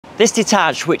This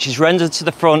detached, which is rendered to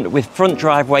the front with front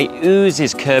driveway,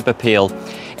 oozes curb appeal.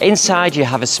 Inside you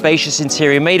have a spacious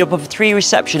interior made up of 3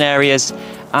 reception areas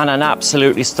and an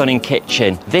absolutely stunning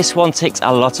kitchen. This one ticks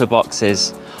a lot of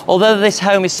boxes. Although this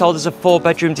home is sold as a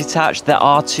 4-bedroom detached, there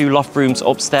are 2 loft rooms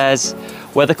upstairs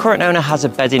where the current owner has a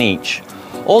bed in each.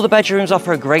 All the bedrooms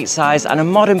offer a great size and a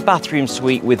modern bathroom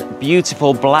suite with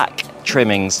beautiful black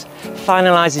trimmings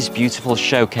finalise this beautiful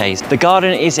showcase. The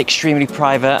garden is extremely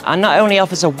private and not only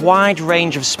offers a wide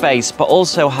range of space but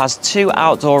also has 2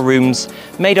 outdoor rooms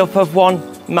made up of 1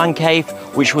 man cave,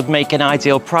 which would make an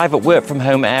ideal private work from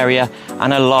home area,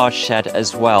 and a large shed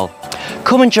as well.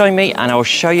 Come and join me and I will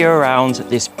show you around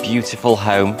this beautiful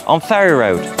home on Ferry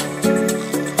Road.